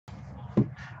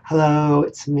Hello,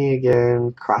 it's me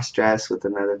again, Crossdress with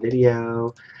another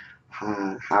video.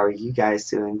 How are you guys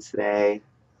doing today?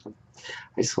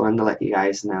 I just wanted to let you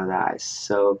guys know that I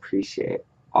so appreciate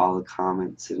all the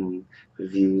comments and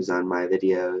reviews on my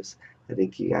videos. I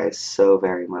thank you guys so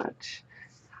very much.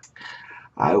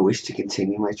 I wish to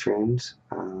continue my trend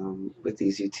with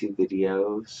these YouTube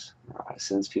videos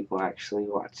since people are actually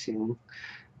watching,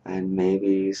 and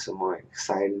maybe some more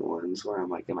exciting ones where I'm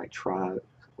like in my truck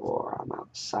or I'm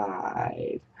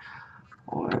outside.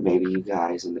 Or maybe you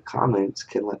guys in the comments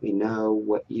can let me know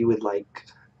what you would like,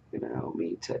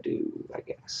 me to do, I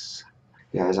guess.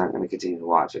 You guys aren't going to continue to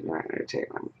watch it, you're not entertained,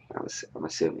 I'm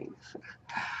assuming.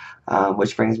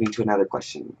 Which brings me to another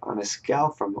question. On a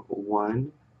scale from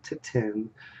 1 to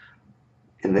 10,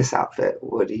 in this outfit,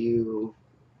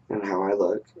 and how I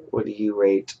look, what do you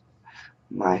rate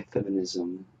my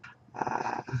feminism?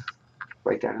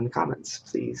 Write down in the comments,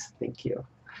 please. Thank you.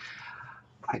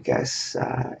 I guess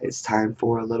it's time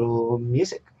for a little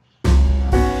music.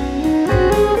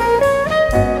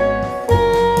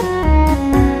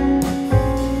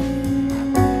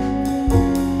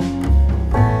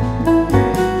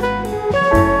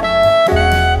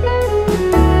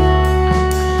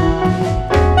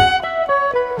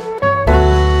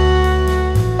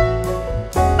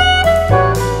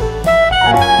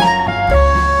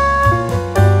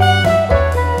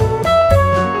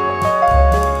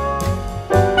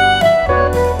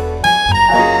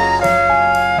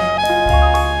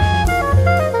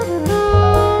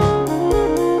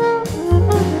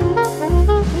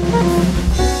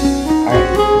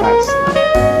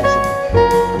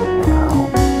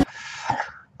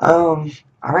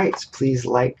 Alright, please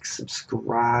like,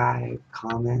 subscribe,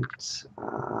 comment,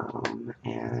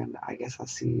 and I guess I'll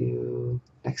see you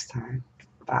next time.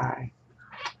 Bye.